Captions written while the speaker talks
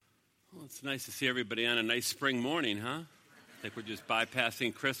It's nice to see everybody on a nice spring morning, huh? I think we're just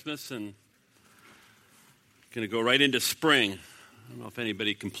bypassing Christmas and going to go right into spring. I don't know if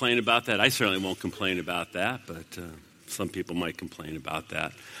anybody complained about that. I certainly won't complain about that, but some people might complain about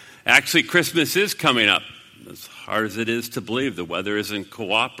that. Actually, Christmas is coming up. As hard as it is to believe, the weather isn't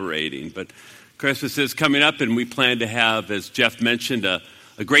cooperating, but Christmas is coming up, and we plan to have, as Jeff mentioned, a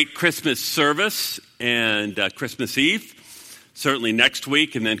great Christmas service and Christmas Eve. Certainly next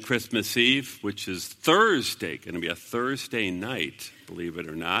week, and then Christmas Eve, which is Thursday, going to be a Thursday night, believe it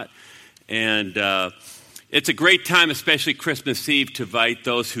or not. And it's a great time, especially Christmas Eve, to invite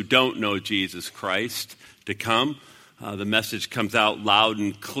those who don't know Jesus Christ to come. The message comes out loud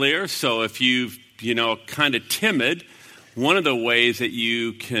and clear, so if you've, kind of timid, one of the ways that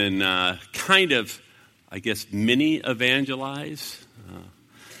you can mini evangelize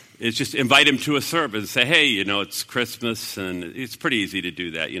is just invite him to a service and say, hey, it's Christmas, and it's pretty easy to do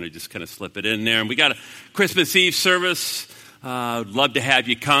that. Just kind of slip it in there. And we got a Christmas Eve service. I'd love to have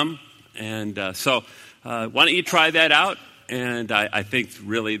you come. And so why don't you try that out? And I think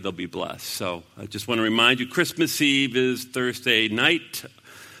really they'll be blessed. So I just want to remind you, Christmas Eve is Thursday night,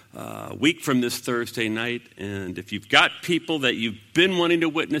 a week from this Thursday night. And if you've got people that you've been wanting to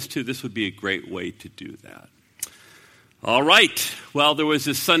witness to, this would be a great way to do that. All right. Well, there was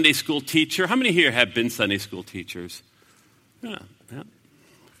this Sunday school teacher. How many here have been Sunday school teachers? Yeah.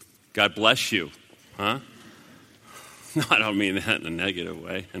 God bless you. Huh? No, I don't mean that in a negative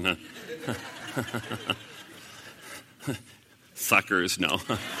way. Suckers, no.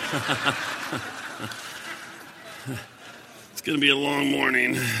 It's going to be a long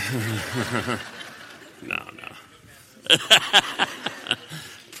morning. No.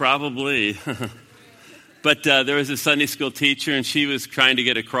 Probably. But there was a Sunday school teacher, and she was trying to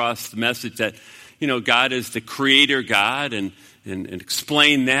get across the message that, God is the creator God, and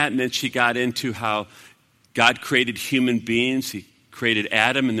explain that. And then she got into how God created human beings. He created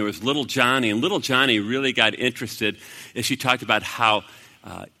Adam, and there was little Johnny. And little Johnny really got interested as she talked about how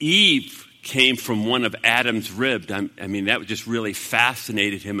Eve came from one of Adam's ribs. I mean, that just really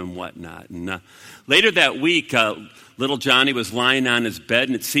fascinated him and whatnot. And later that week, little Johnny was lying on his bed,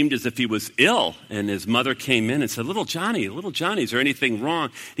 and it seemed as if he was ill. And his mother came in and said, Little Johnny, is there anything wrong?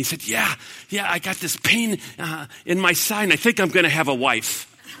 And he said, yeah, I got this pain in my side, and I think I'm going to have a wife.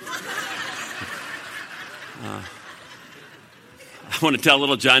 I want to tell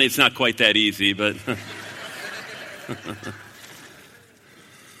little Johnny it's not quite that easy, but...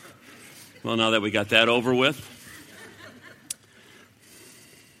 Well, now that we got that over with,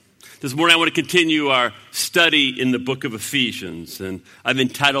 this morning I want to continue our study in the book of Ephesians, and I've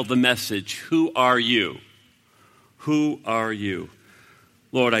entitled the message, Who Are You? Who are you?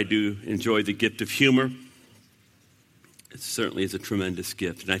 Lord, I do enjoy the gift of humor. It certainly is a tremendous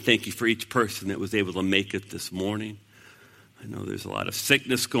gift, and I thank you for each person that was able to make it this morning. I know there's a lot of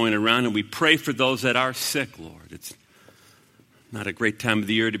sickness going around, and we pray for those that are sick, Lord. It's not a great time of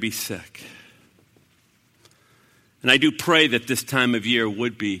the year to be sick. And I do pray that this time of year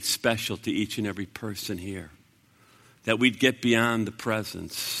would be special to each and every person here. That we'd get beyond the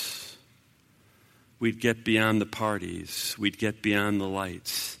presents. We'd get beyond the parties. We'd get beyond the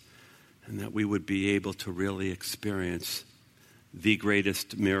lights. And that we would be able to really experience the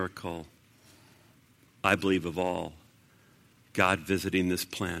greatest miracle, I believe, of all. God visiting this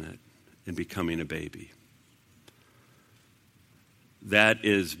planet and becoming a baby. That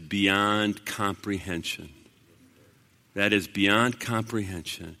is beyond comprehension. That is beyond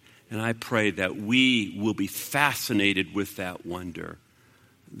comprehension. And I pray that we will be fascinated with that wonder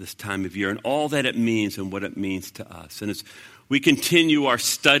this time of year and all that it means and what it means to us. And as we continue our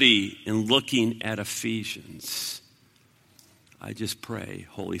study in looking at Ephesians, I just pray,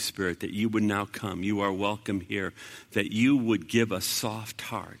 Holy Spirit, that you would now come. You are welcome here. That you would give us soft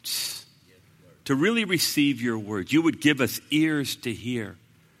hearts to really receive your word. You would give us ears to hear.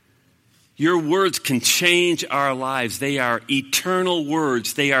 Your words can change our lives. They are eternal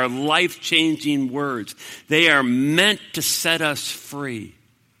words. They are life-changing words. They are meant to set us free.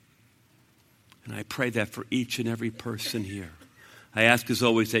 And I pray that for each and every person here. I ask, as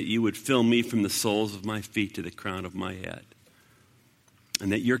always, that you would fill me from the soles of my feet to the crown of my head.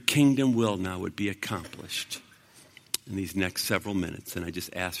 And that your kingdom will now would be accomplished in these next several minutes. And I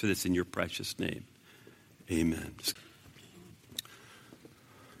just ask for this in your precious name. Amen.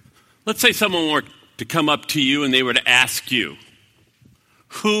 Let's say someone were to come up to you and they were to ask you,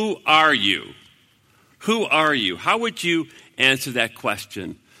 who are you? Who are you? How would you answer that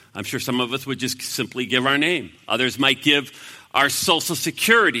question? I'm sure some of us would just simply give our name. Others might give our social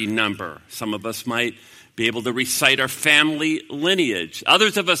security number. Some of us might be able to recite our family lineage.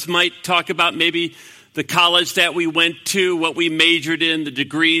 Others of us might talk about maybe the college that we went to, what we majored in, the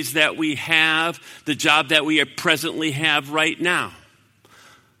degrees that we have, the job that we presently have right now.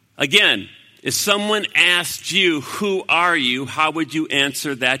 Again, if someone asked you, who are you, how would you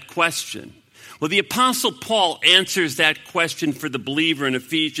answer that question? Well, the Apostle Paul answers that question for the believer in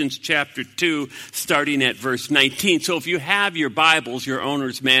Ephesians chapter 2, starting at verse 19. So if you have your Bibles, your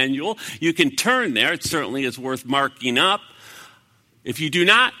owner's manual, you can turn there. It certainly is worth marking up. If you do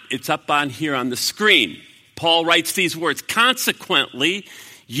not, it's up on here on the screen. Paul writes these words, consequently,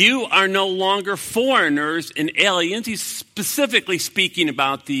 you are no longer foreigners and aliens. He's specifically speaking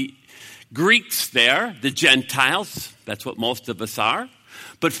about the Greeks there, the Gentiles. That's what most of us are.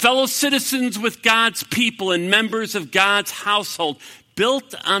 But fellow citizens with God's people and members of God's household,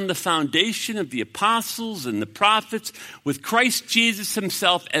 built on the foundation of the apostles and the prophets, with Christ Jesus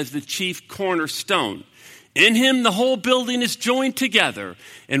himself as the chief cornerstone. In him, the whole building is joined together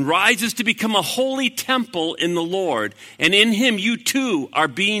and rises to become a holy temple in the Lord. And in him, you too are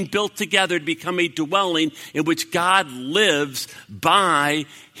being built together to become a dwelling in which God lives by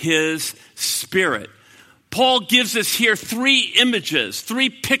his Spirit. Paul gives us here three images, three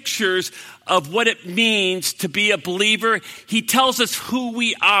pictures of what it means to be a believer. He tells us who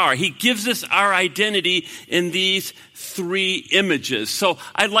we are. He gives us our identity in these three images. So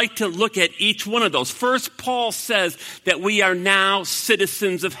I'd like to look at each one of those. First, Paul says that we are now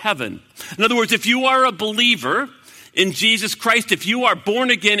citizens of heaven. In other words, if you are a believer in Jesus Christ, if you are born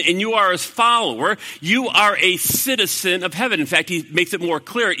again and you are his follower, you are a citizen of heaven. In fact, he makes it more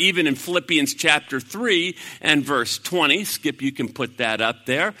clear even in Philippians chapter 3 and verse 20. Skip, you can put that up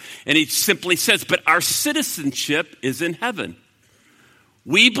there. And he simply says, but our citizenship is in heaven.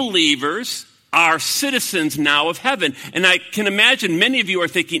 We believers are citizens now of heaven. And I can imagine many of you are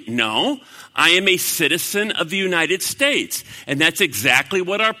thinking, no, I am a citizen of the United States. And that's exactly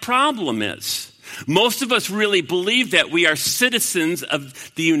what our problem is. Most of us really believe that we are citizens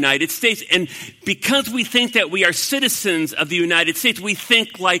of the United States. And because we think that we are citizens of the United States, we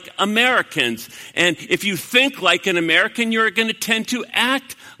think like Americans. And if you think like an American, you're going to tend to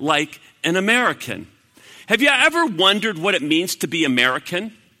act like an American. Have you ever wondered what it means to be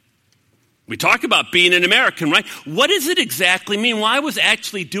American? We talk about being an American, right? What does it exactly mean? Well, I was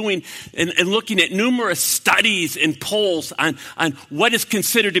actually doing and looking at numerous studies and polls on what is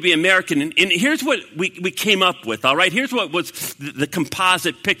considered to be American. And here's what we came up with, all right? Here's what was the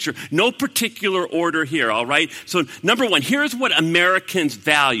composite picture. No particular order here, all right? So number one, here's what Americans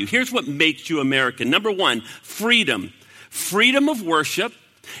value. Here's what makes you American. Number one, freedom. Freedom of worship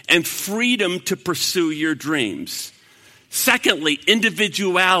and freedom to pursue your dreams. Secondly,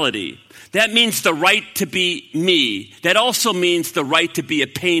 individuality. That means the right to be me. That also means the right to be a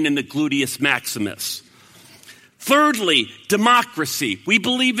pain in the gluteus maximus. Thirdly, democracy. We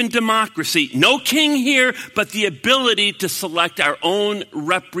believe in democracy. No king here, but the ability to select our own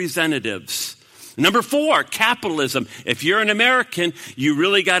representatives. Number four, capitalism. If you're an American, you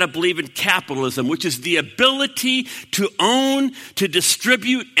really got to believe in capitalism, which is the ability to own, to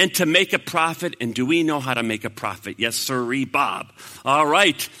distribute, and to make a profit. And do we know how to make a profit? Yes, sirree, Bob. All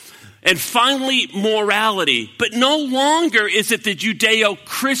right. And finally, morality. But no longer is it the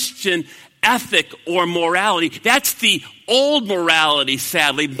Judeo-Christian ethic or morality. That's the old morality,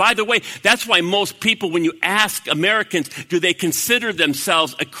 sadly. By the way, that's why most people, when you ask Americans, do they consider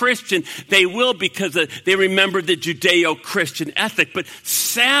themselves a Christian? They will, because they remember the Judeo-Christian ethic. But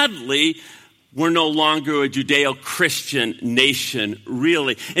sadly, we're no longer a Judeo-Christian nation,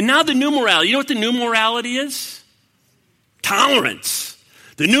 really. And now the new morality. You know what the new morality is? Tolerance.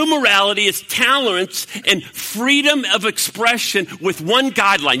 The new morality is tolerance and freedom of expression with one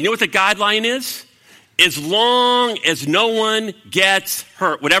guideline. You know what the guideline is? As long as no one gets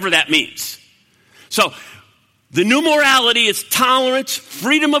hurt, whatever that means. So the new morality is tolerance,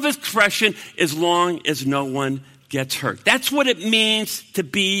 freedom of expression, as long as no one gets hurt. That's what it means to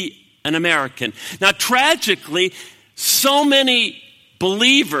be an American. Now, tragically, so many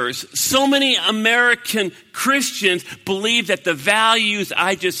believers, so many American Christians believe that the values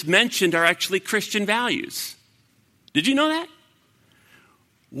I just mentioned are actually Christian values. Did you know that?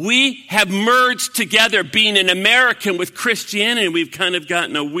 We have merged together being an American with Christianity, and we've kind of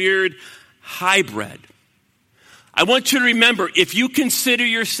gotten a weird hybrid. I want you to remember, if you consider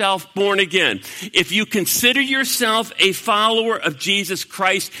yourself born again, if you consider yourself a follower of Jesus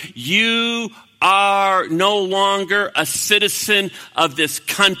Christ, you are no longer a citizen of this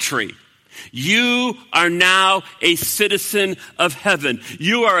country. You are now a citizen of heaven.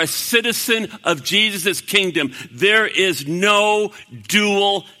 You are a citizen of Jesus' kingdom. There is no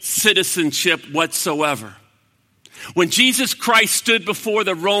dual citizenship whatsoever. When Jesus Christ stood before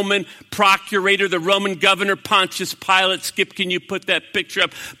the Roman procurator, the Roman governor, Pontius Pilate, Skip, can you put that picture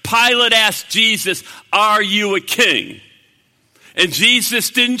up? Pilate asked Jesus, "Are you a king?" And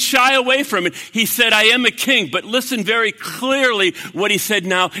Jesus didn't shy away from it. He said, "I am a king." But listen very clearly what he said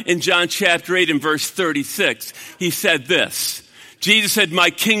now in John chapter 8 and verse 36. He said this. Jesus said,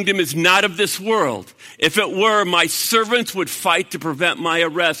 "My kingdom is not of this world. If it were, my servants would fight to prevent my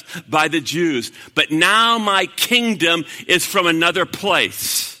arrest by the Jews. But now my kingdom is from another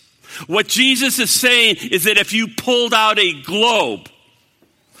place." What Jesus is saying is that if you pulled out a globe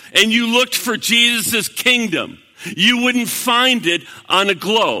and you looked for Jesus' kingdom, you wouldn't find it on a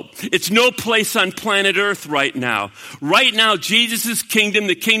globe. It's no place on planet Earth right now. Right now, Jesus' kingdom,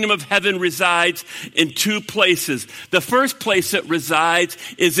 the kingdom of heaven, resides in two places. The first place it resides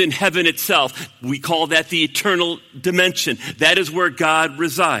is in heaven itself. We call that the eternal dimension. That is where God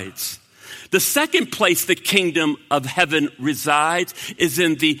resides. The second place the kingdom of heaven resides is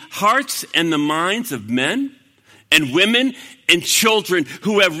in the hearts and the minds of men and women and children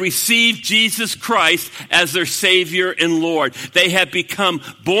who have received Jesus Christ as their Savior and Lord. They have become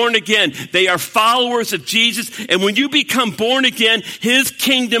born again. They are followers of Jesus. And when you become born again, His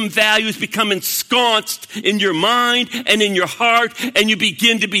kingdom values become ensconced in your mind and in your heart, and you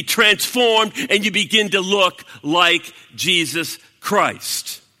begin to be transformed, and you begin to look like Jesus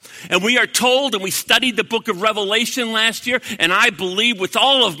Christ. And we are told, and we studied the book of Revelation last year, and I believe with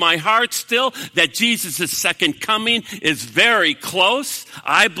all of my heart still that Jesus' second coming is very close.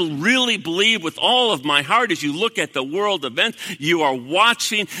 I really believe with all of my heart, as you look at the world events, you are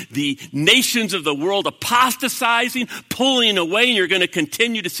watching the nations of the world apostatizing, pulling away, and you're going to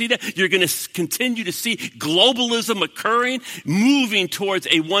continue to see that. You're going to continue to see globalism occurring, moving towards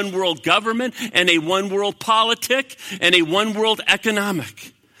a one world government and a one world politic and a one world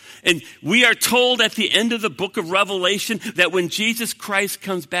economic. And we are told at the end of the book of Revelation that when Jesus Christ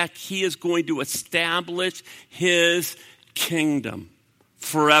comes back, He is going to establish His kingdom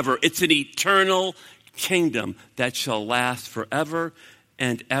forever. It's an eternal kingdom that shall last forever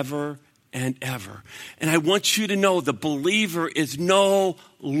and ever and ever. And I want you to know the believer is no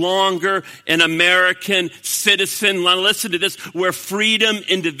longer an American citizen. Now listen to this, where freedom,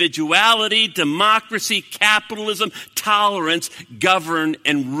 individuality, democracy, capitalism, tolerance govern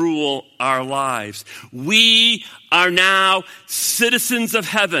and rule our lives. We are now citizens of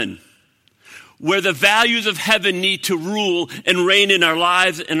heaven, where the values of heaven need to rule and reign in our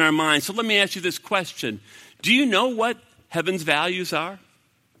lives and our minds. So let me ask you this question. Do you know what heaven's values are?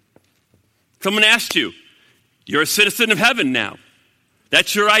 Someone asked you, you're a citizen of heaven now.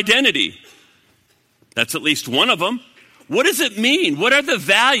 That's your identity. That's at least one of them. What does it mean? What are the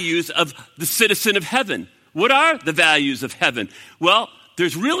values of the citizen of heaven? What are the values of heaven? Well,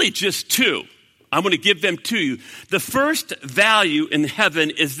 there's really just two. I'm going to give them to you. The first value in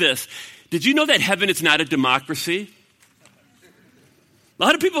heaven is this. Did you know that heaven is not a democracy? A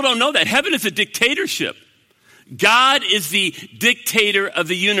lot of people don't know that. Heaven is a dictatorship. God is the dictator of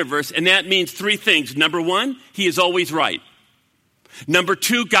the universe, and that means three things. Number one, He is always right. Number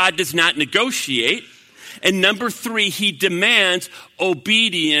two, God does not negotiate. And number three, He demands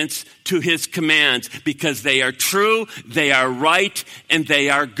obedience to His commands because they are true, they are right, and they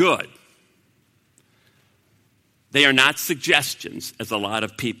are good. They are not suggestions, as a lot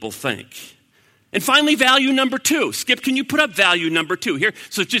of people think. And finally, value number two. Skip, can you put up value number two here?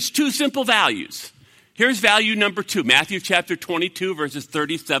 So just two simple values. Here's value number two, Matthew chapter 22, verses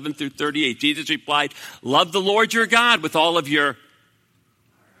 37 through 38. Jesus replied, "Love the Lord your God with all of your..."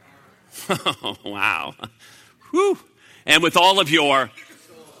 Oh, wow. Whew. And with all of your...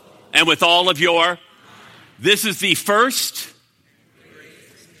 And with all of your... This is the first...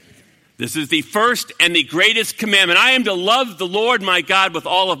 This is the first and the greatest commandment. I am to love the Lord my God with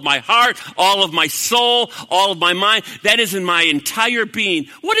all of my heart, all of my soul, all of my mind. That is in my entire being.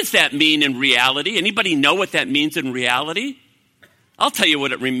 What does that mean in reality? Anybody know what that means in reality? I'll tell you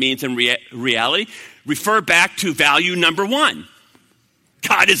what it means in reality. Refer back to value number one.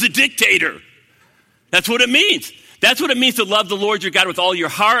 God is a dictator. That's what it means. That's what it means to love the Lord your God with all your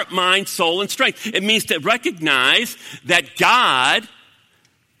heart, mind, soul, and strength. It means to recognize that God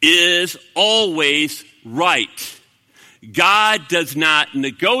is always right. God does not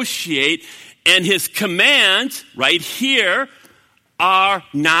negotiate, and His commands right here are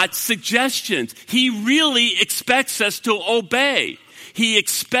not suggestions. He really expects us to obey. he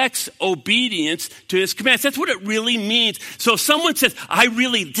expects obedience to his commands. That's what it really means. So if someone says, I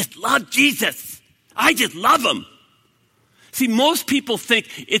really just love Jesus, I just love him. See, most people think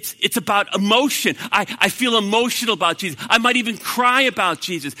it's about emotion. I feel emotional about Jesus. I might even cry about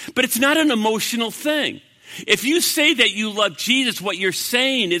Jesus. But it's not an emotional thing. If you say that you love Jesus, what you're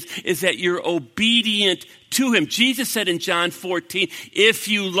saying is that you're obedient to him. Jesus said in John 14, if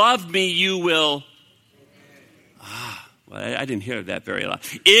you love me, you will... Well, I didn't hear that very loud.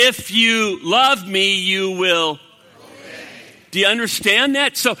 If you love me, you will... Do you understand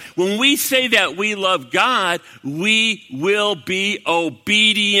that? So when we say that we love God, we will be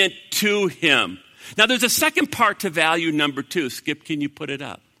obedient to him. Now there's a second part to value number 2. Skip, can you put it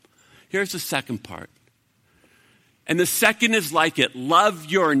up? Here's the second part. And the second is like it.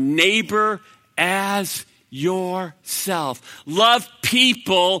 Love your neighbor as yourself. Love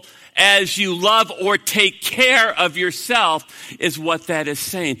people as you love or take care of yourself is what that is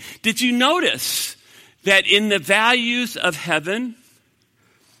saying. Did you notice that in the values of heaven,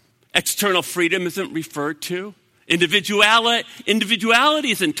 external freedom isn't referred to?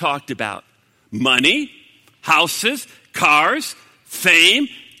 Individuality isn't talked about. Money, houses, cars, fame,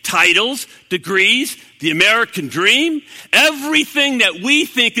 titles, degrees, the American dream, everything that we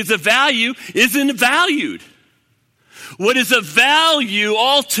think is a value isn't valued. What is of value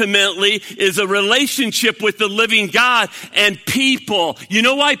ultimately is a relationship with the living God and people. You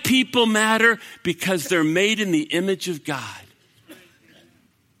know why people matter? Because they're made in the image of God.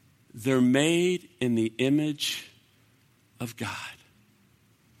 They're made in the image of God.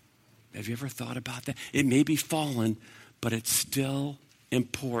 Have you ever thought about that? It may be fallen, but it's still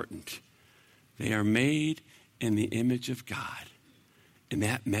important. They are made in the image of God. And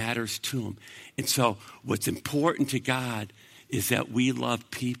that matters to him. And so what's important to God is that we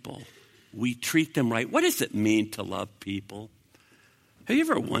love people. We treat them right. What does it mean to love people? Have you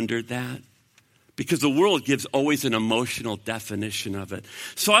ever wondered that? Because the world gives always an emotional definition of it.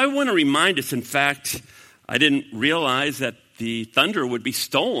 So I want to remind us, in fact, I didn't realize that the thunder would be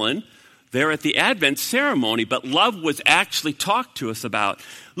stolen there at the Advent ceremony, but love was actually talked to us about.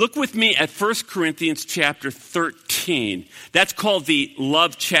 Look with me at 1 Corinthians chapter 13. That's called the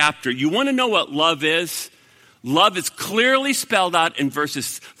love chapter. You want to know what love is? Love is clearly spelled out in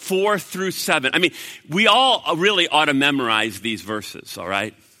verses 4 through 7. I mean, we all really ought to memorize these verses, all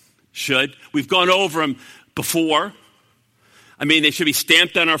right? Should. We've gone over them before. I mean, they should be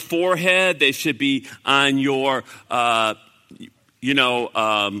stamped on our forehead. They should be on your,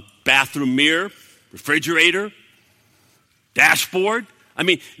 bathroom mirror, refrigerator, dashboard. I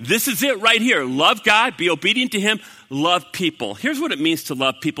mean, this is it right here. Love God, be obedient to him, love people. Here's what it means to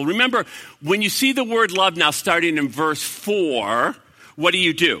love people. Remember, when you see the word love now starting in verse 4, what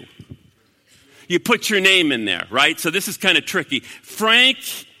do? You put your name in there, right? So this is kind of tricky. Frank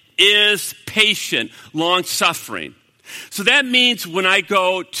is patient, long-suffering. So that means when I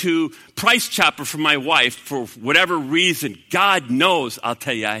go to Price Chopper for my wife, for whatever reason, God knows, I'll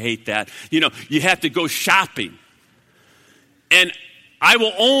tell you, I hate that. You have to go shopping. And I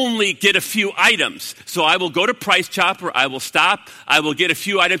will only get a few items. So I will go to Price Chopper, I will stop, I will get a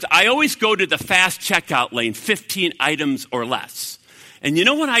few items. I always go to the fast checkout lane, 15 items or less. And you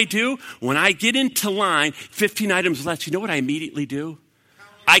know what I do? When I get into line, 15 items or less, you know what I immediately do?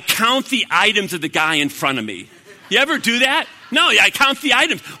 I count the items of the guy in front of me. You ever do that? No, I count the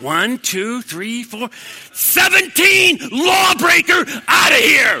items. 1, 2, 3, 4, 17! Lawbreaker, out of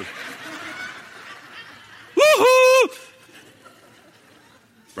here! Woohoo!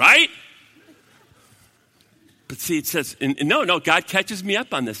 Right? But see, it says, no, God catches me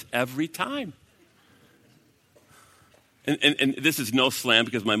up on this every time. And this is no slam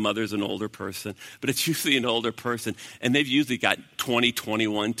because my mother's an older person, but it's usually an older person, and they've usually got 20,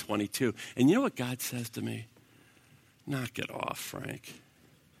 21, 22. And you know what God says to me? Knock it off, Frank.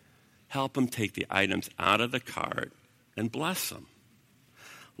 Help them take the items out of the cart and bless them.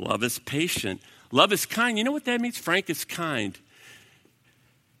 Love is patient. Love is kind. You know what that means? Frank is kind.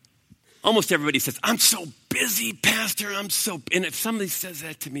 Almost everybody says, I'm so busy, Pastor. And if somebody says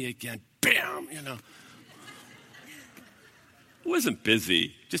that to me again, bam, I wasn't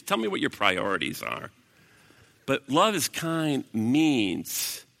busy. Just tell me what your priorities are. But love is kind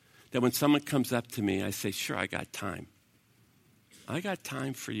means that when someone comes up to me, I say, sure, I got time. I got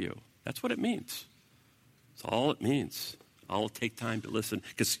time for you. That's what it means. That's all it means. I'll take time to listen.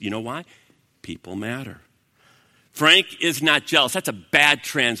 Because you know why? People matter. Frank is not jealous. That's a bad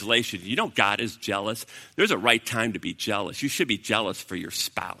translation. God is jealous. There's a right time to be jealous. You should be jealous for your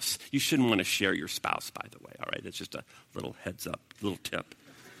spouse. You shouldn't want to share your spouse, by the way. All right, it's just a little heads up, little tip.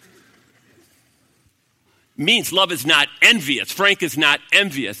 means love is not envious. Frank is not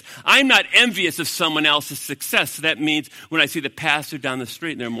envious. I'm not envious of someone else's success. So that means when I see the pastor down the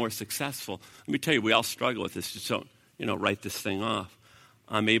street and they're more successful, let me tell you, we all struggle with this. Just don't, write this thing off.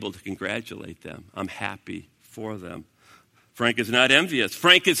 I'm able to congratulate them. I'm happy for them. Frank is not envious.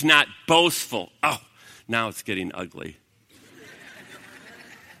 Frank is not boastful. Oh, now it's getting ugly.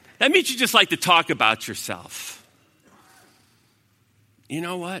 That means you just like to talk about yourself. You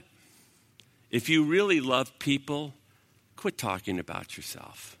know what? If you really love people, quit talking about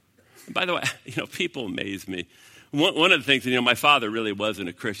yourself. And by the way, people amaze me. One of the things, my father really wasn't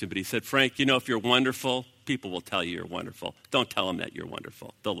a Christian, but he said, Frank, if you're wonderful, people will tell you you're wonderful. Don't tell them that you're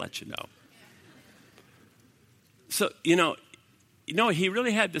wonderful. They'll let you know. So, he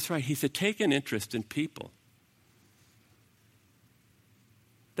really had this right. He said, take an interest in people.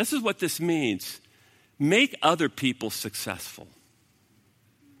 This is what this means. Make other people successful.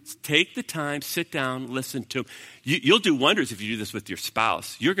 Take the time, sit down, listen to them. You'll do wonders if you do this with your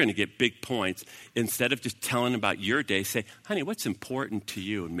spouse. You're going to get big points. Instead of just telling them about your day, say, honey, what's important to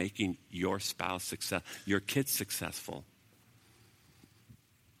you in making your spouse successful, your kids successful?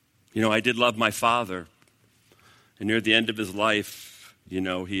 I did love my father. And near the end of his life,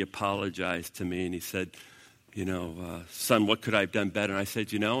 he apologized to me and he said, son, what could I have done better? And I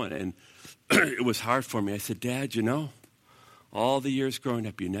said, and it was hard for me. I said, Dad, all the years growing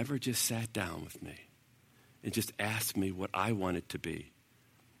up, you never just sat down with me and just asked me what I wanted to be,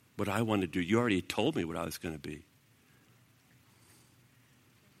 what I wanted to do. You already told me what I was going to be.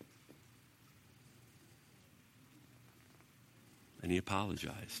 And he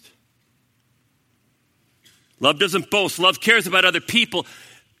apologized. Love doesn't boast. Love cares about other people.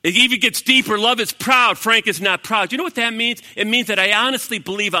 It even gets deeper. Love is proud. Frank is not proud. You know what that means? It means that I honestly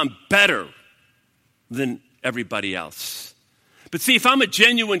believe I'm better than everybody else. But see, if I'm a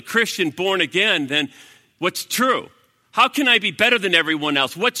genuine Christian born again, then what's true? How can I be better than everyone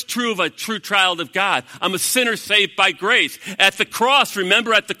else? What's true of a true child of God? I'm a sinner saved by grace. At the cross,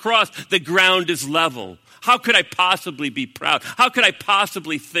 remember at the cross, the ground is level. How could I possibly be proud? How could I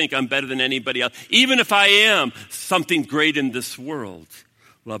possibly think I'm better than anybody else? Even if I am something great in this world.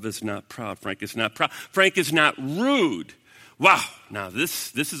 Love is not proud. Frank is not proud. Frank is not rude. Wow, now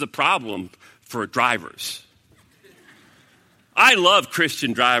this is a problem for drivers. I love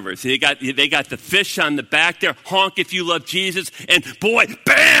Christian drivers. They got the fish on the back there. Honk if you love Jesus. And boy,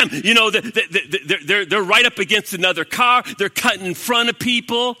 bam! They're right up against another car. They're cutting in front of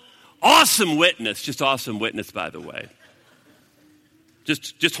people. Awesome witness. Just awesome witness, by the way.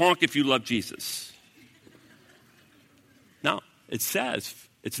 Just honk if you love Jesus. No, it says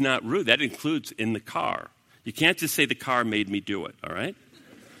it's not rude. That includes in the car. You can't just say the car made me do it, all right?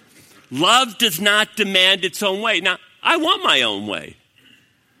 Love does not demand its own way. Now, I want my own way.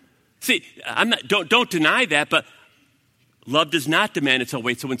 See, don't deny that, but love does not demand its own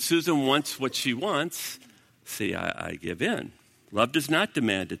way. So when Susan wants what she wants, see, I give in. Love does not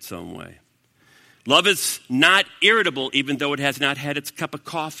demand its own way. Love is not irritable, even though it has not had its cup of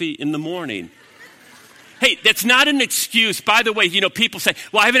coffee in the morning. Hey, that's not an excuse. By the way, people say,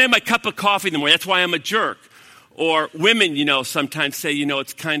 well, I haven't had my cup of coffee in the morning. That's why I'm a jerk. Or women, sometimes say,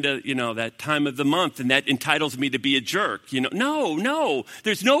 it's kind of, that time of the month, and that entitles me to be a jerk. No.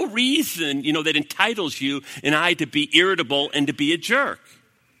 There's no reason, that entitles you and I to be irritable and to be a jerk.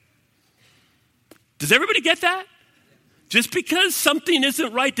 Does everybody get that? Just because something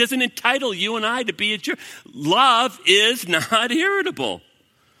isn't right doesn't entitle you and I to be a jerk. Love is not irritable.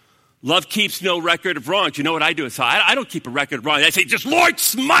 Love keeps no record of wrongs. You know what I do? So I don't keep a record of wrongs. I say, just Lord,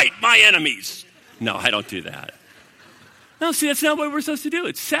 smite my enemies. No, I don't do that. No, see, that's not what we're supposed to do.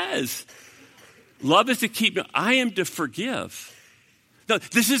 It says, love is to keep, I am to forgive. No,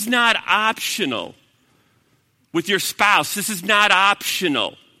 this is not optional. With your spouse, this is not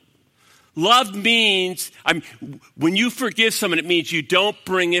optional. Love means, when you forgive someone, it means you don't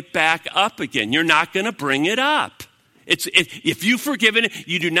bring it back up again. You're not going to bring it up. If you've forgiven it,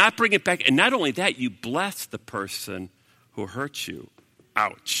 you do not bring it back. And not only that, you bless the person who hurt you.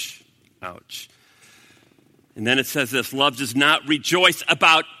 Ouch. Ouch. And then it says this, love does not rejoice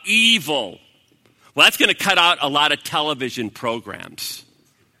about evil. Well, that's going to cut out a lot of television programs.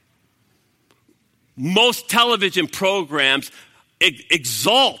 Most television programs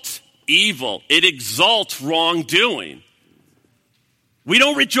exalt evil. It exalts wrongdoing. We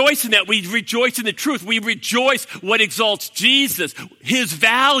don't rejoice in that. We rejoice in the truth. We rejoice what exalts Jesus, his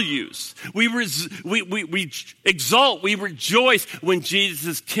values. We exalt, we rejoice when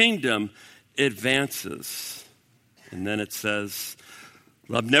Jesus' kingdom advances. And then it says,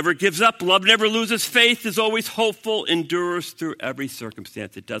 love never gives up. Love never loses faith, is always hopeful, endures through every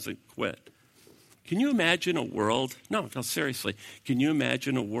circumstance. It doesn't quit. Can you imagine a world? No, seriously. Can you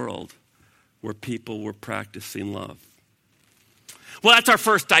imagine a world where people were practicing love? Well, that's our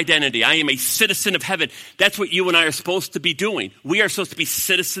first identity. I am a citizen of heaven. That's what you and I are supposed to be doing. We are supposed to be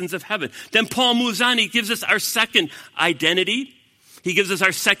citizens of heaven. Then Paul moves on. He gives us our second identity. He gives us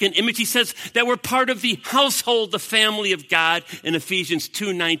our second image. He says that we're part of the household, the family of God in Ephesians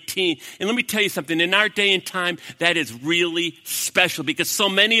 2:19. And let me tell you something. In our day and time, that is really special because so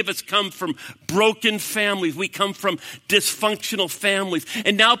many of us come from broken families. We come from dysfunctional families.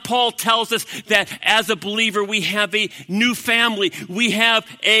 And now Paul tells us that as a believer, we have a new family. We have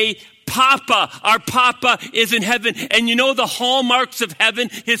a Papa. Our Papa is in heaven. And you know the hallmarks of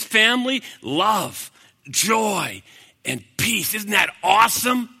heaven, his family? Love, joy, and peace. Isn't that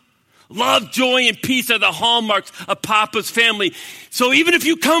awesome? Love, joy, and peace are the hallmarks of Papa's family. So even if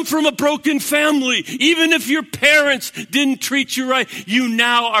you come from a broken family, even if your parents didn't treat you right, you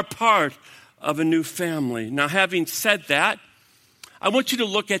now are part of a new family. Now, having said that, I want you to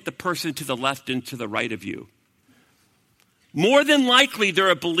look at the person to the left and to the right of you. More than likely, they're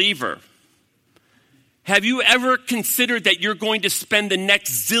a believer. Have you ever considered that you're going to spend the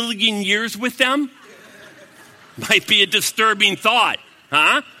next zillion years with them? Might be a disturbing thought,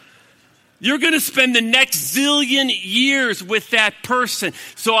 huh? You're going to spend the next zillion years with that person.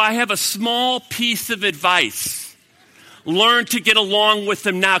 So I have a small piece of advice. Learn to get along with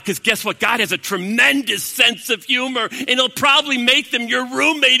them now, because guess what? God has a tremendous sense of humor, and he'll probably make them your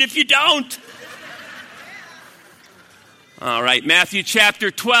roommate if you don't. All right, Matthew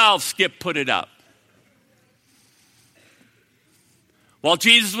chapter 12. Skip, put it up. While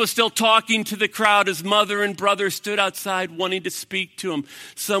Jesus was still talking to the crowd, his mother and brother stood outside wanting to speak to him.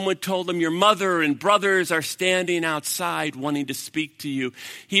 Someone told him, your mother and brothers are standing outside wanting to speak to you.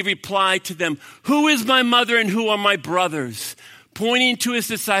 He replied to them, who is my mother and who are my brothers? Pointing to his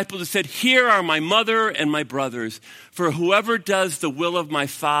disciples, he said, here are my mother and my brothers. For whoever does the will of my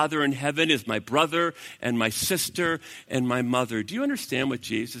Father in heaven is my brother and my sister and my mother. Do you understand what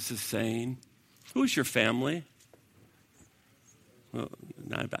Jesus is saying? Who's your family? Well,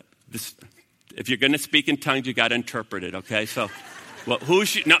 not about this. If you're going to speak in tongues, you got to interpret it, okay? So, well,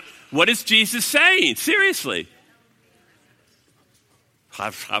 what is Jesus saying? Seriously.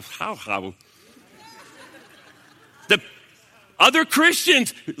 How? The other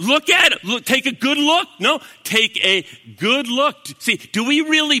Christians, look at it. Look, take a good look. No, take a good look. See, do we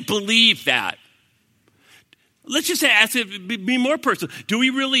really believe that? Let's just ask it, be more personal. Do we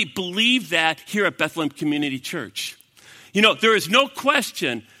really believe that here at Bethlehem Community Church? You know, there is no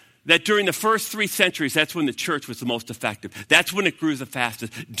question that during the first 3 centuries, that's when the church was the most effective. That's when it grew the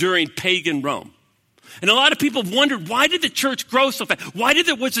fastest, during pagan Rome. And a lot of people have wondered, why did the church grow so fast? Why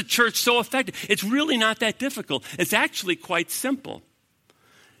was the church so effective? It's really not that difficult. It's actually quite simple.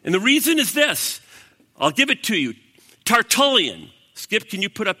 And the reason is this. I'll give it to you. Tertullian. Skip, can you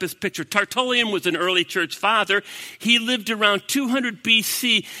put up his picture? Tertullian was an early church father. He lived around 200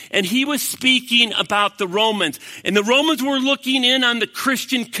 BC, and he was speaking about the Romans. And the Romans were looking in on the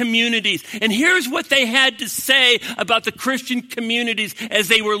Christian communities. And here's what they had to say about the Christian communities as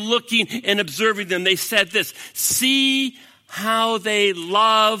they were looking and observing them. They said this, see how they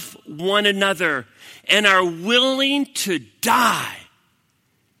love one another and are willing to die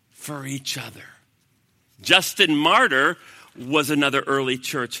for each other. Justin Martyr was another early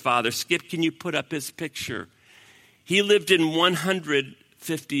church father. Skip, can you put up his picture? He lived in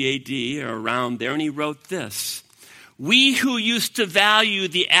 150 AD or around there, and he wrote this. We who used to value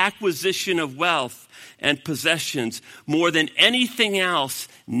the acquisition of wealth and possessions more than anything else,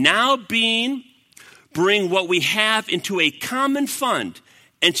 now bring what we have into a common fund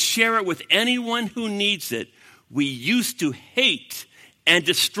and share it with anyone who needs it. We used to hate and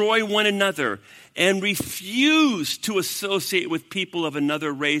destroy one another and refuse to associate with people of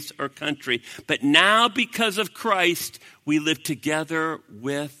another race or country. But now, because of Christ, we live together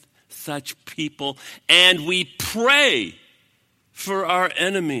with such people, and we pray for our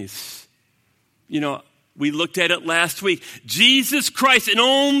enemies. You know, we looked at it last week. Jesus Christ, and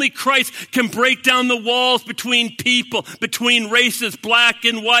only Christ, can break down the walls between people, between races, black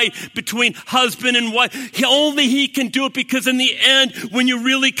and white, between husband and wife. Only he can do it, because in the end, when you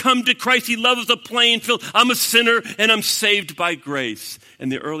really come to Christ, he levels the playing field. I'm a sinner and I'm saved by grace. And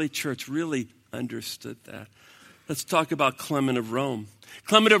the early church really understood that. Let's talk about Clement of Rome.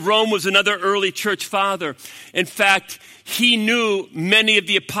 Clement of Rome was another early church father. In fact, he knew many of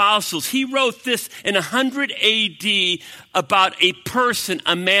the apostles. He wrote this in 100 AD about a person,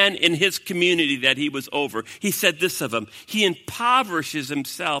 a man in his community that he was over. He said this of him, he impoverishes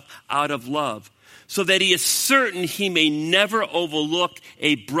himself out of love, so that he is certain he may never overlook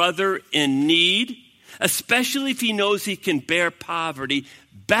a brother in need, especially if he knows he can bear poverty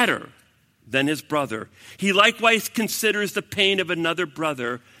better than his brother. He likewise considers the pain of another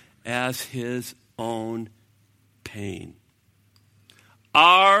brother as his own pain.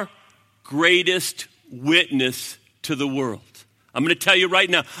 Our greatest witness to the world. I'm going to tell you right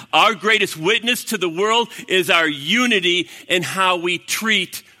now, our greatest witness to the world is our unity in how we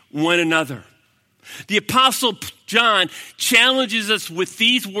treat one another. The Apostle John challenges us with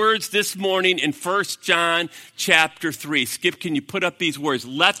these words this morning in 1 John chapter 3. Skip, can you put up these words?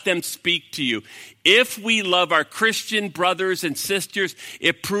 Let them speak to you. If we love our Christian brothers and sisters,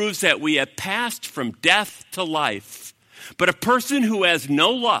 it proves that we have passed from death to life. But a person who has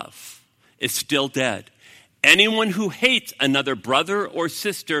no love is still dead. Anyone who hates another brother or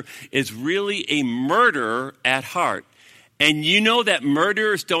sister is really a murderer at heart. And you know that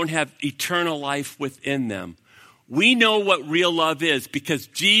murderers don't have eternal life within them. We know what real love is because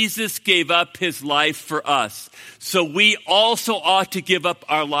Jesus gave up his life for us. So we also ought to give up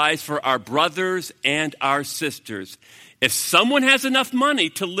our lives for our brothers and our sisters. If someone has enough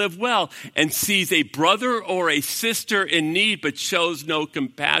money to live well and sees a brother or a sister in need but shows no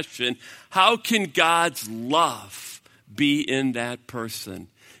compassion, how can God's love be in that person?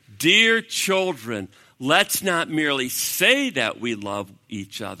 Dear children, let's not merely say that we love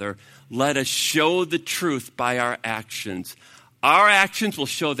each other. Let us show the truth by our actions. Our actions will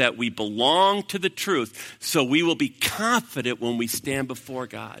show that we belong to the truth, so we will be confident when we stand before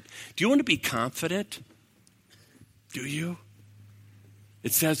God. Do you want to be confident? Do you?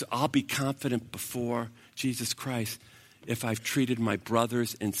 It says, I'll be confident before Jesus Christ if I've treated my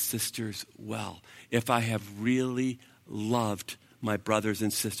brothers and sisters well, if I have really loved my brothers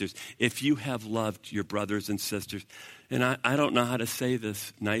and sisters, if you have loved your brothers and sisters. And I don't know how to say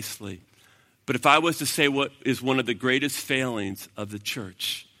this nicely, but if I was to say what is one of the greatest failings of the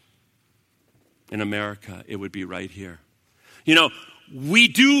church in America, it would be right here. You know, we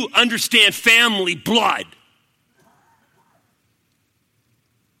do understand family blood.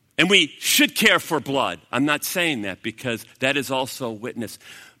 And we should care for blood. I'm not saying that because that is also a witness.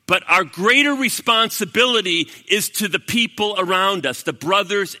 But our greater responsibility is to the people around us, the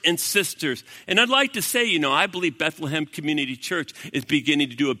brothers and sisters. And I'd like to say, I believe Bethlehem Community Church is beginning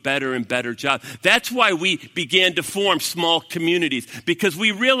to do a better and better job. That's why we began to form small communities, because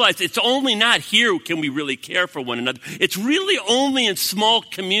we realized it's only not here can we really care for one another. It's really only in small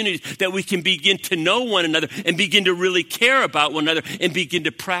communities that we can begin to know one another and begin to really care about one another and begin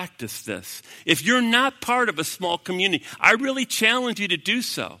to practice this. If you're not part of a small community, I really challenge you to do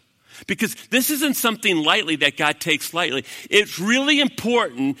so. Because this isn't something lightly that God takes lightly. It's really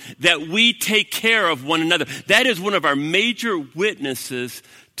important that we take care of one another. That is one of our major witnesses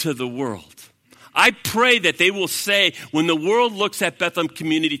to the world. I pray that they will say, when the world looks at Bethlehem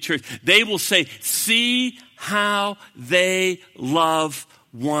Community Church, they will say, see how they love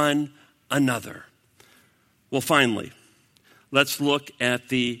one another. Well, finally, let's look at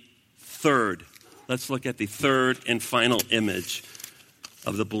the third. Let's look at the third and final image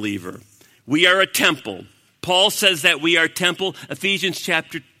of the believer. We are a temple. Paul says that we are a temple. Ephesians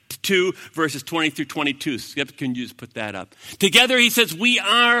chapter 2, verses 20 through 22. Skip, can you just put that up? Together, he says, we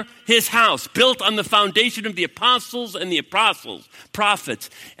are his house, built on the foundation of the apostles and the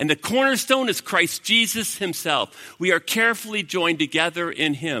prophets. And the cornerstone is Christ Jesus himself. We are carefully joined together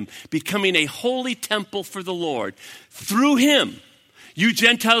in him, becoming a holy temple for the Lord. Through him, you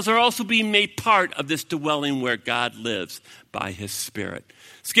Gentiles are also being made part of this dwelling where God lives by his Spirit.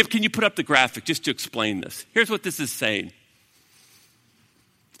 Skip, can you put up the graphic just to explain this? Here's what this is saying.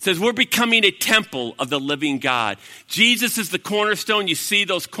 It says we're becoming a temple of the living God. Jesus is the cornerstone. You see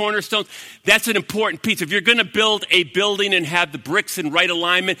those cornerstones? That's an important piece. If you're going to build a building and have the bricks in right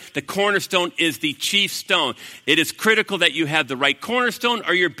alignment, the cornerstone is the chief stone. It is critical that you have the right cornerstone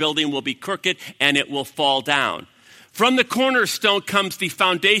or your building will be crooked and it will fall down. From the cornerstone comes the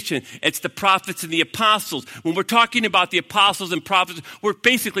foundation. It's the prophets and the apostles. When we're talking about the apostles and prophets, we're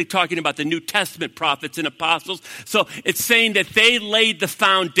basically talking about the New Testament prophets and apostles. So it's saying that they laid the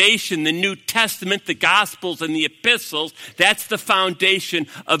foundation, the New Testament, the Gospels and the epistles. That's the foundation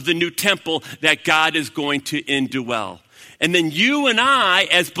of the new temple that God is going to indwell. And then you and I,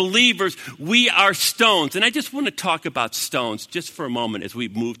 as believers, we are stones. And I just want to talk about stones just for a moment as we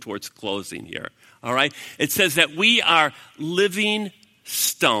move towards closing here. All right? It says that we are living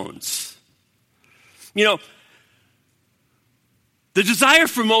stones. The desire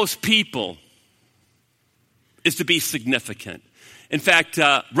for most people is to be significant. In fact,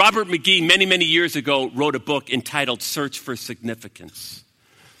 Robert McGee, many, many years ago, wrote a book entitled Search for Significance.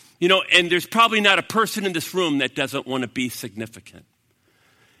 And there's probably not a person in this room that doesn't want to be significant.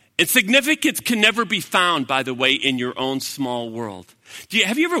 And significance can never be found, by the way, in your own small world.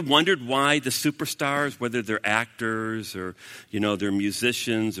 Have you ever wondered why the superstars, whether they're actors or, they're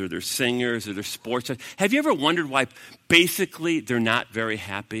musicians or they're singers or they're sports stars, have you ever wondered why basically they're not very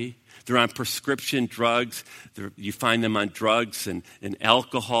happy? They're on prescription drugs. You find them on drugs and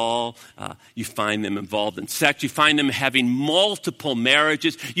alcohol. You find them involved in sex. You find them having multiple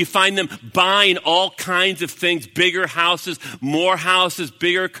marriages. You find them buying all kinds of things, bigger houses,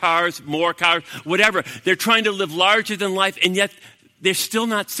 bigger cars, more cars, whatever. They're trying to live larger than life, and yet they're still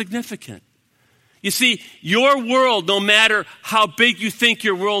not significant. You see, your world, no matter how big you think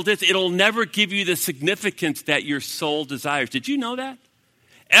your world is, it'll never give you the significance that your soul desires. Did you know that?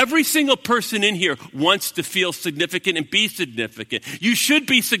 Every single person in here wants to feel significant and be significant. You should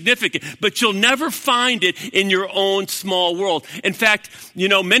be significant, but you'll never find it in your own small world. In fact,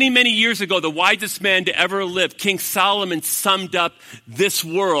 many, many years ago, the wisest man to ever live, King Solomon, summed up this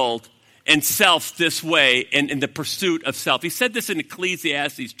world and self this way, and in the pursuit of self. He said this in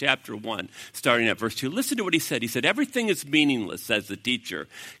Ecclesiastes chapter 1, starting at verse 2. Listen to what he said. He said, everything is meaningless, says the teacher,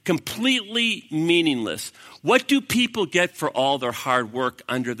 completely meaningless. What do people get for all their hard work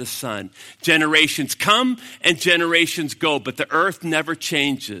under the sun? Generations come and generations go, but the earth never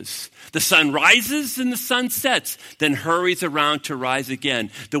changes. The sun rises and the sun sets, then hurries around to rise again.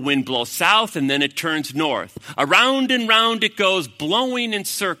 The wind blows south and then it turns north. Around and round it goes, blowing in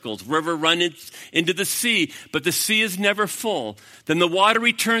circles. River runs into the sea, but the sea is never full. Then the water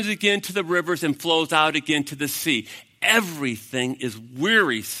returns again to the rivers and flows out again to the sea. Everything is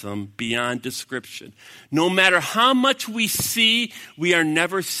wearisome beyond description. No matter how much we see, we are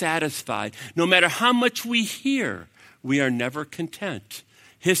never satisfied. No matter how much we hear, we are never content.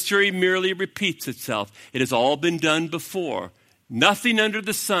 History merely repeats itself. It has all been done before. Nothing under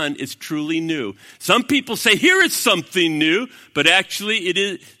the sun is truly new. Some people say, here is something new, but actually it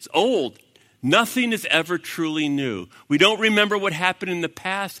is old. Nothing is ever truly new. We don't remember what happened in the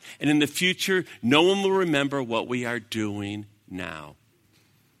past, and in the future, no one will remember what we are doing now.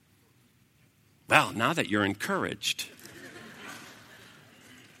 Well, now that you're encouraged.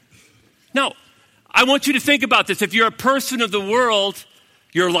 Now, I want you to think about this. If you're a person of the world,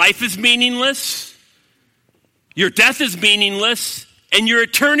 your life is meaningless, your death is meaningless, and your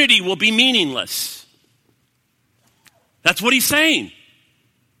eternity will be meaningless. That's what he's saying.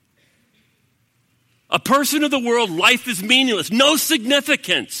 A person of the world, life is meaningless, no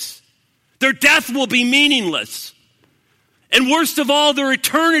significance. Their death will be meaningless. And worst of all, their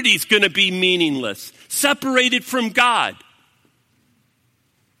eternity is going to be meaningless, separated from God.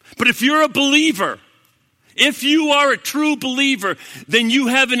 But if you're a believer, if you are a true believer, then you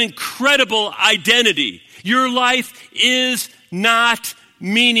have an incredible identity. Your life is not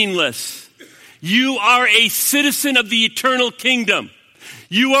meaningless. You are a citizen of the eternal kingdom.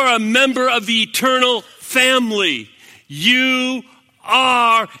 You are a member of the eternal family. You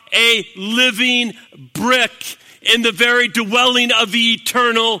are a living brick in the very dwelling of the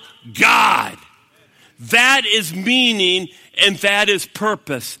eternal God. That is meaning and that is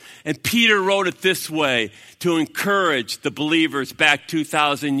purpose. And Peter wrote it this way to encourage the believers back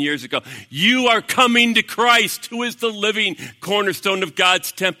 2,000 years ago. You are coming to Christ, who is the living cornerstone of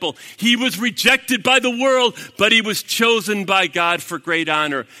God's temple. He was rejected by the world, but he was chosen by God for great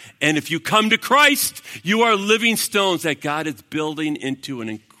honor. And if you come to Christ, you are living stones that God is building into an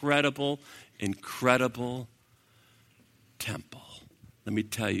incredible, incredible temple. Let me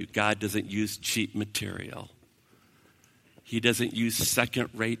tell you, God doesn't use cheap material. He doesn't use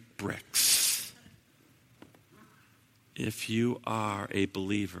second-rate bricks. If you are a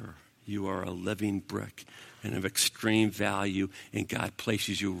believer, you are a living brick and of extreme value, and God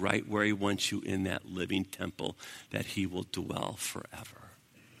places you right where he wants you in that living temple that he will dwell forever.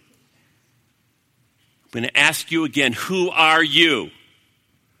 I'm going to ask you again, who are you?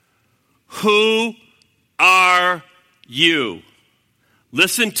 Who are you?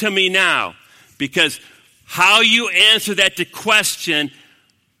 Listen to me now, because how you answer that question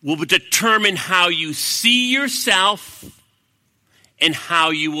will determine how you see yourself and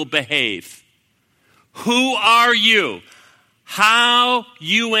how you will behave. Who are you? How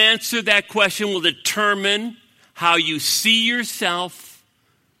you answer that question will determine how you see yourself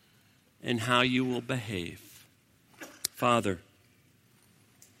and how you will behave. Father,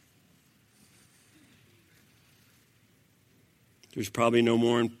 there's probably no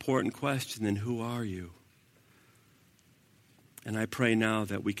more important question than who are you? And I pray now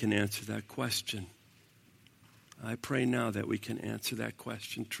that we can answer that question. I pray now that we can answer that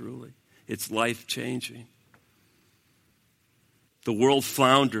question truly. It's life-changing. The world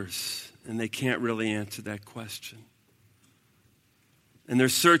flounders, and they can't really answer that question. And they're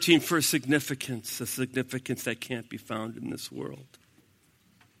searching for a significance that can't be found in this world.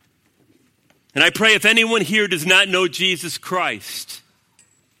 And I pray if anyone here does not know Jesus Christ,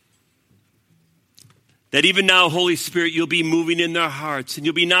 that even now, Holy Spirit, you'll be moving in their hearts and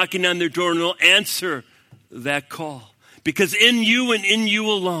you'll be knocking on their door and they'll answer that call. Because in you and in you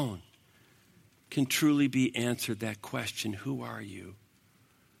alone can truly be answered that question, who are you?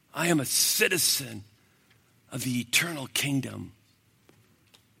 I am a citizen of the eternal kingdom.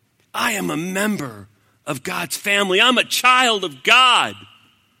 I am a member of God's family. I'm a child of God.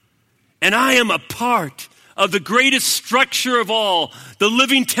 And I am a part of the greatest structure of all, the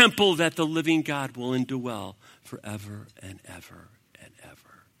living temple that the living God will indwell forever and ever and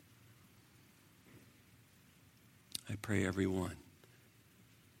ever. I pray everyone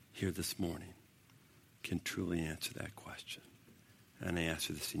here this morning can truly answer that question. And I ask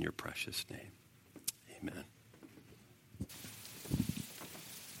this in your precious name. Amen.